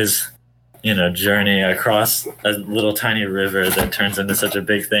to his, journey across a little tiny river that turns into such a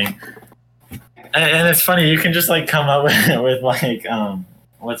big thing. And it's funny, you can just like come up with like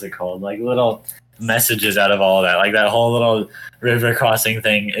what's it called, like little messages out of all of that, like that whole little river crossing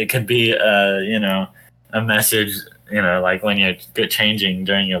thing. It could be a message. Like when you're changing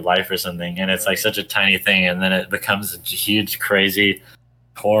during your life or something, and it's like such a tiny thing, and then it becomes a huge, crazy,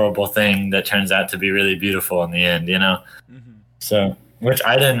 horrible thing that turns out to be really beautiful in the end, So, which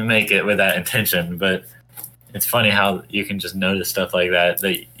I didn't make it with that intention, but it's funny how you can just notice stuff like that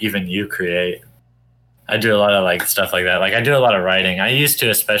even you create. I do a lot of like stuff like that. Like I do a lot of writing. I used to,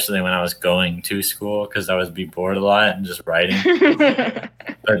 especially when I was going to school, because I would be bored a lot and just writing.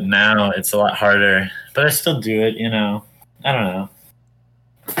 But now it's a lot harder. But I still do it. I don't know.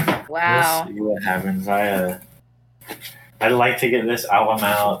 Wow. We'll see what happens. I'd like to get this album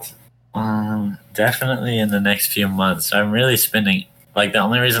out definitely in the next few months. I'm really spending like the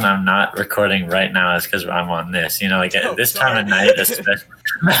only reason I'm not recording right now is because I'm on this. You know, like at this time of night, especially.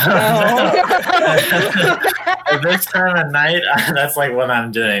 At this time of night, that's like what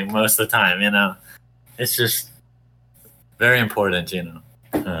I'm doing most of the time. You know, it's just very important. You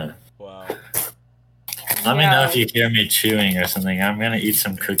know. Wow. Let me know if you hear me chewing or something. I'm gonna eat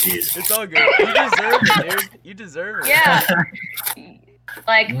some cookies. It's all good. You deserve it, dude. You deserve it. Yeah.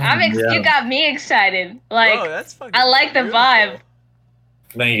 Like you got me excited. Like, bro, that's fucking I like the beautiful. vibe.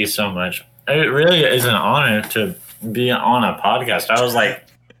 Thank you so much. It really is an honor to be on a podcast. I was like,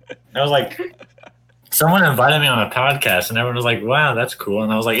 someone invited me on a podcast, and everyone was like, "Wow, that's cool."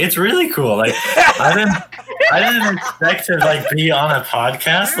 And I was like, "It's really cool." Like, I didn't expect to like be on a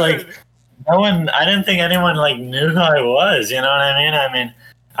podcast. Like, I didn't think anyone like knew who I was. You know what I mean? I mean,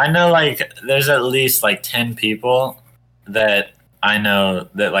 I know like there's at least like 10 people that I know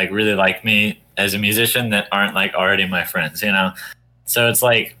that like really like me as a musician that aren't like already my friends. You know. So it's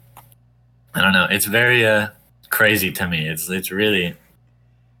like, I don't know. It's very crazy to me. It's really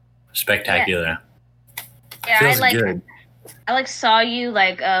spectacular. Yeah, Feels good. I like saw you,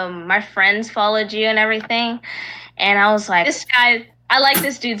 like my friends followed you and everything, and I was like, this guy, I like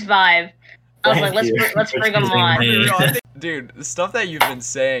this dude's vibe. I was like, let's bring him on. Dude, the stuff that you've been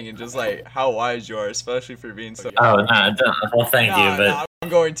saying and just like how wise you are, especially for being so. Oh no! Well, thank you, but I'm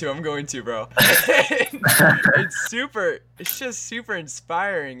going to, bro. It's just super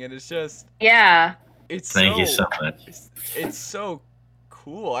inspiring, and it's just. Yeah. Thank you so much. It's so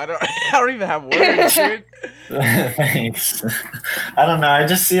cool. I don't even have words, dude. Thanks. I don't know. I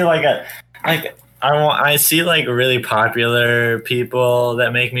just see I see like really popular people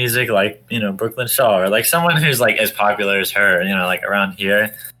that make music, like, you know, Brooklyn Shaw, or like someone who's like as popular as her, you know, like around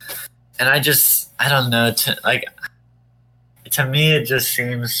here. And I don't know, to me it just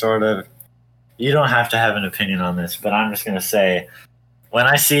seems sort of, you don't have to have an opinion on this, but I'm just gonna say, when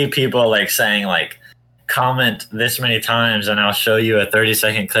I see people like saying like, comment this many times and I'll show you a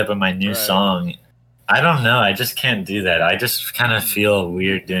 30-second clip of my new song, I don't know. I just can't do that. I just kind of feel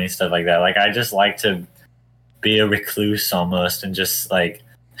weird doing stuff like that. Like, I just like to be a recluse almost and just, like,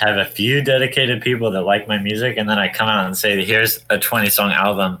 have a few dedicated people that like my music, and then I come out and say, here's a 20-song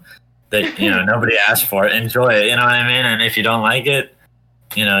album that, you know, nobody asked for. Enjoy it, you know what I mean? And if you don't like it,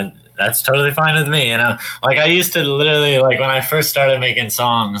 you know, that's totally fine with me, you know? Like, I used to literally, like, when I first started making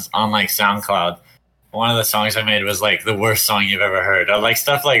songs on, like, SoundCloud, one of the songs I made was like the worst song you've ever heard, or like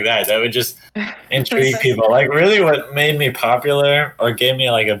stuff like that. That would just intrigue people. Like, really what made me popular or gave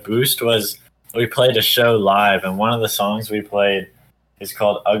me like a boost was we played a show live, and one of the songs we played is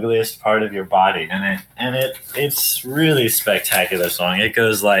called Ugliest Part of Your Body. And it's really spectacular song. It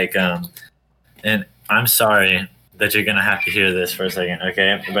goes like, and I'm sorry that you're going to have to hear this for a second.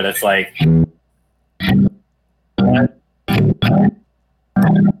 Okay. But it's like,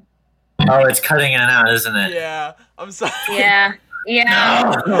 oh, it's cutting in and out, isn't it? Yeah, I'm sorry. Yeah.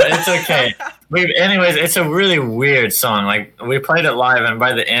 No, it's okay. Anyways, it's a really weird song. Like, we played it live, and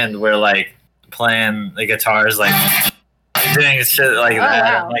by the end, we're like playing the guitars, like doing shit like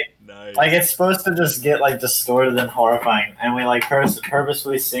that. Wow. And, like it's supposed to just get like distorted and horrifying, and we like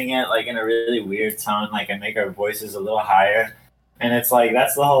purposefully sing it like in a really weird tone, like, and make our voices a little higher. And it's like,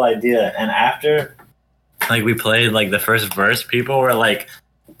 that's the whole idea. And after like we played like the first verse, people were like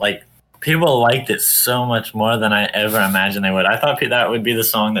people liked it so much more than I ever imagined they would. I thought that would be the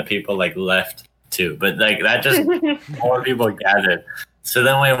song that people like left to, but like that just more people gathered. So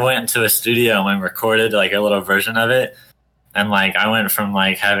then we went into a studio and we recorded like a little version of it. And like I went from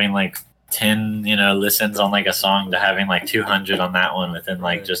like having like 10, you know, listens on like a song to having like 200 on that one within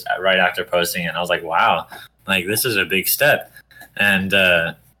like just right after posting it. And I was like, wow, like this is a big step. And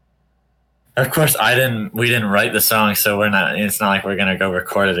of course, we didn't write the song, so it's not like we're going to go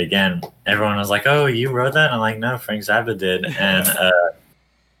record it again. Everyone was like, oh, you wrote that? And I'm like, no, Frank Zappa did. And,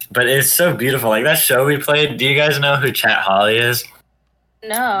 but it's so beautiful. Like that show we played, do you guys know who Chat Holly is?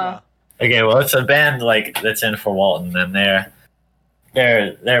 No. Okay, well, it's a band like that's in for Walton, and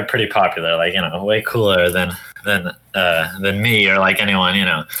they're pretty popular, like, you know, way cooler than me or like anyone, you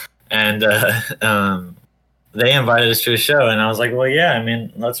know. And, they invited us to a show, and I was like, well, yeah, I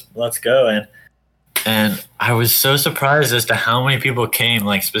mean, let's go. And I was so surprised as to how many people came,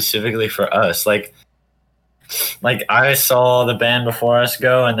 like, specifically for us. Like I saw the band before us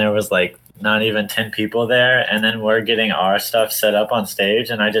go, and there was, like, not even 10 people there, and then we're getting our stuff set up on stage,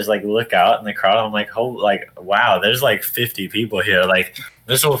 and I just, like, look out in the crowd, and I'm like, wow, there's, like, 50 people here. Like,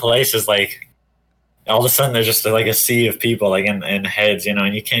 this whole place is, like, all of a sudden there's just like a sea of people like in heads, you know,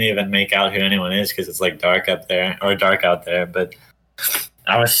 and you can't even make out who anyone is because it's like dark out there. But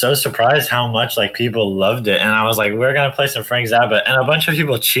I was so surprised how much like people loved it, and I was like, we're gonna play some Frank Zappa, and a bunch of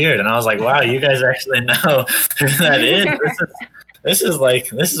people cheered, and I was like, wow, you guys actually know who that is. This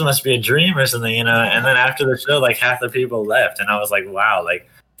must be a dream or something, you know. And then after the show, like half the people left, and I was like, wow, like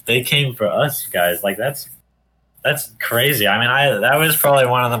they came for us guys. Like that's crazy. I mean, that was probably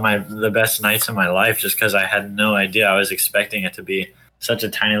one of the best nights of my life, just because I had no idea. I was expecting it to be such a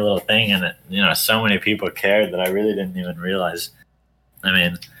tiny little thing, and you know, so many people cared that I really didn't even realize. I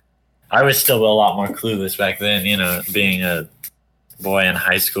mean, I was still a lot more clueless back then, you know, being a boy in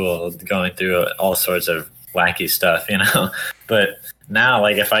high school, going through all sorts of wacky stuff, you know. But now,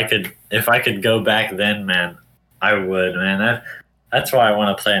 like, if I could go back then, man, I would, man. That's why I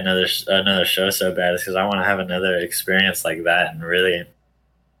want to play another show so bad, is because I want to have another experience like that, and really,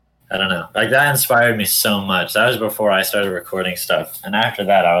 I don't know, like that inspired me so much. That was before I started recording stuff, and after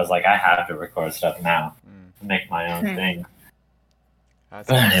that, I was like, I have to record stuff now, make my own thing. But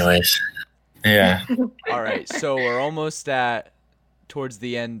anyways, yeah. All right, so we're almost towards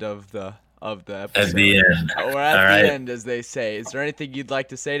the end of the episode. At the end. We're at the end, as they say. Is there anything you'd like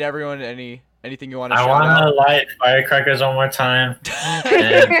to say to everyone? Anything you want to shout out? I want to light Firecrackers one more time.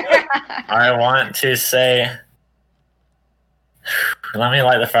 And I want to say, let me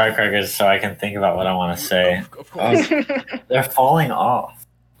light the Firecrackers so I can think about what I want to say. Of course. They're falling off.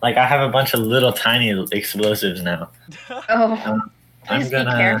 Like, I have a bunch of little tiny explosives now. Oh. Please be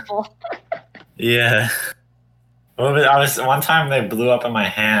careful. Yeah. Well, one time they blew up in my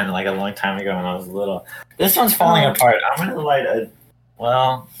hand like a long time ago when I was little. This one's falling apart. I'm gonna light I'm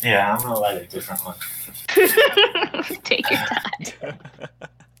gonna light a different one. Take your time.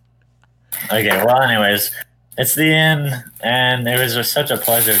 Okay. Well, anyways, it's the end, and it was just such a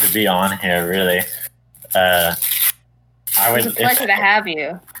pleasure to be on here. Really. It's a pleasure to have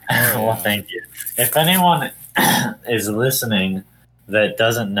you. Well, thank you. If anyone is listening that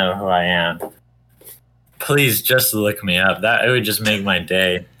doesn't know who I am, please just look me up. It would just make my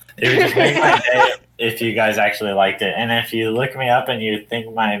day. It would just make my day if you guys actually liked it. And if you look me up and you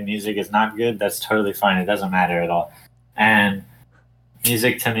think my music is not good, that's totally fine. It doesn't matter at all. And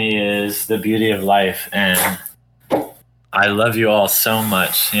music to me is the beauty of life, and I love you all so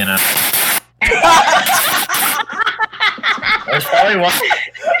much, you know. That's probably one.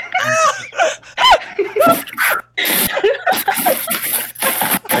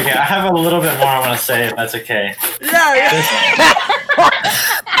 Okay, I have a little bit more I want to say, if that's okay. Yeah.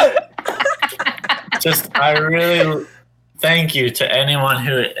 Just, I really thank you to anyone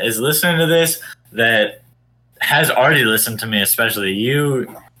who is listening to this that has already listened to me, especially.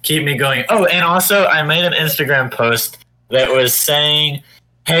 You keep me going. Oh, and also, I made an Instagram post that was saying,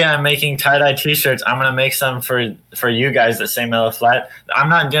 hey, I'm making tie-dye t-shirts. I'm going to make some for you guys that say MellowFlat. I'm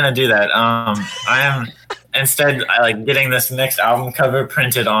not going to do that. I am... Instead, I like getting this next album cover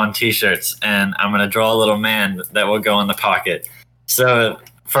printed on t-shirts, and I'm going to draw a little man that will go in the pocket. So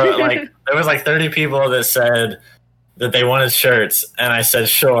for like, there was like 30 people that said that they wanted shirts, and I said,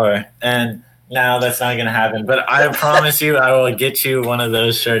 sure. And now that's not going to happen. But I promise you, I will get you one of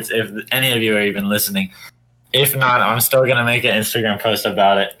those shirts if any of you are even listening. If not, I'm still going to make an Instagram post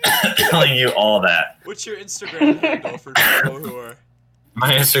about it, telling you all that. What's your Instagram handle for people who are...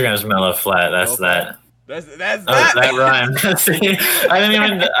 My Instagram is MellowFlat. That's that. That's that rhymed. See, I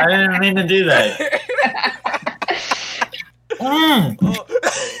didn't mean to do that. I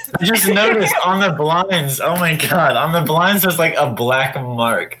just noticed on the blinds. Oh my god! On the blinds, there's like a black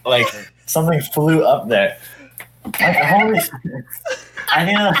mark. Like something flew up there. Like, holy! I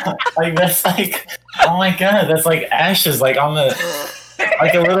know. Like that's like. Oh my god! That's like ashes. Like on the.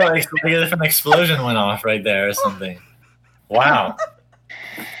 Like a little. Like a different explosion went off right there or something. Wow.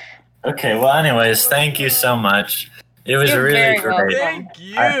 Okay, well, anyways, thank you so much. It was really great. Thank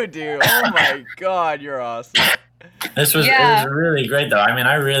you, dude. Oh my god, you're awesome. It was really great, though. I mean,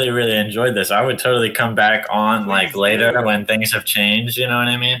 I really, really enjoyed this. I would totally come back on like later when things have changed. You know what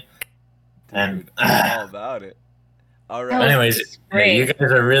I mean? And all about it. All right. Anyways, you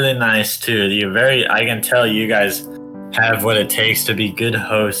guys are really nice too. I can tell you guys have what it takes to be good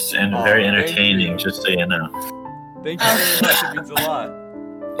hosts and very entertaining. Just so you know. Thank you very much. It means a lot.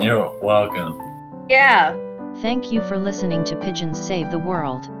 You're welcome. Yeah. Thank you for listening to Pigeons Save the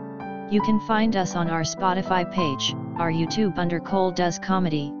World. You can find us on our Spotify page, our YouTube under Cole Does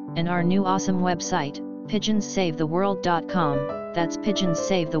Comedy, and our new awesome website, pigeonssavetheworld.com. That's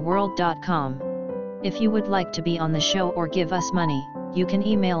pigeonssavetheworld.com. If you would like to be on the show or give us money, you can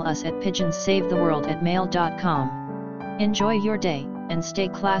email us at pigeonssavetheworld@mail.com. Enjoy your day, and stay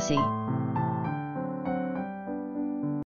classy.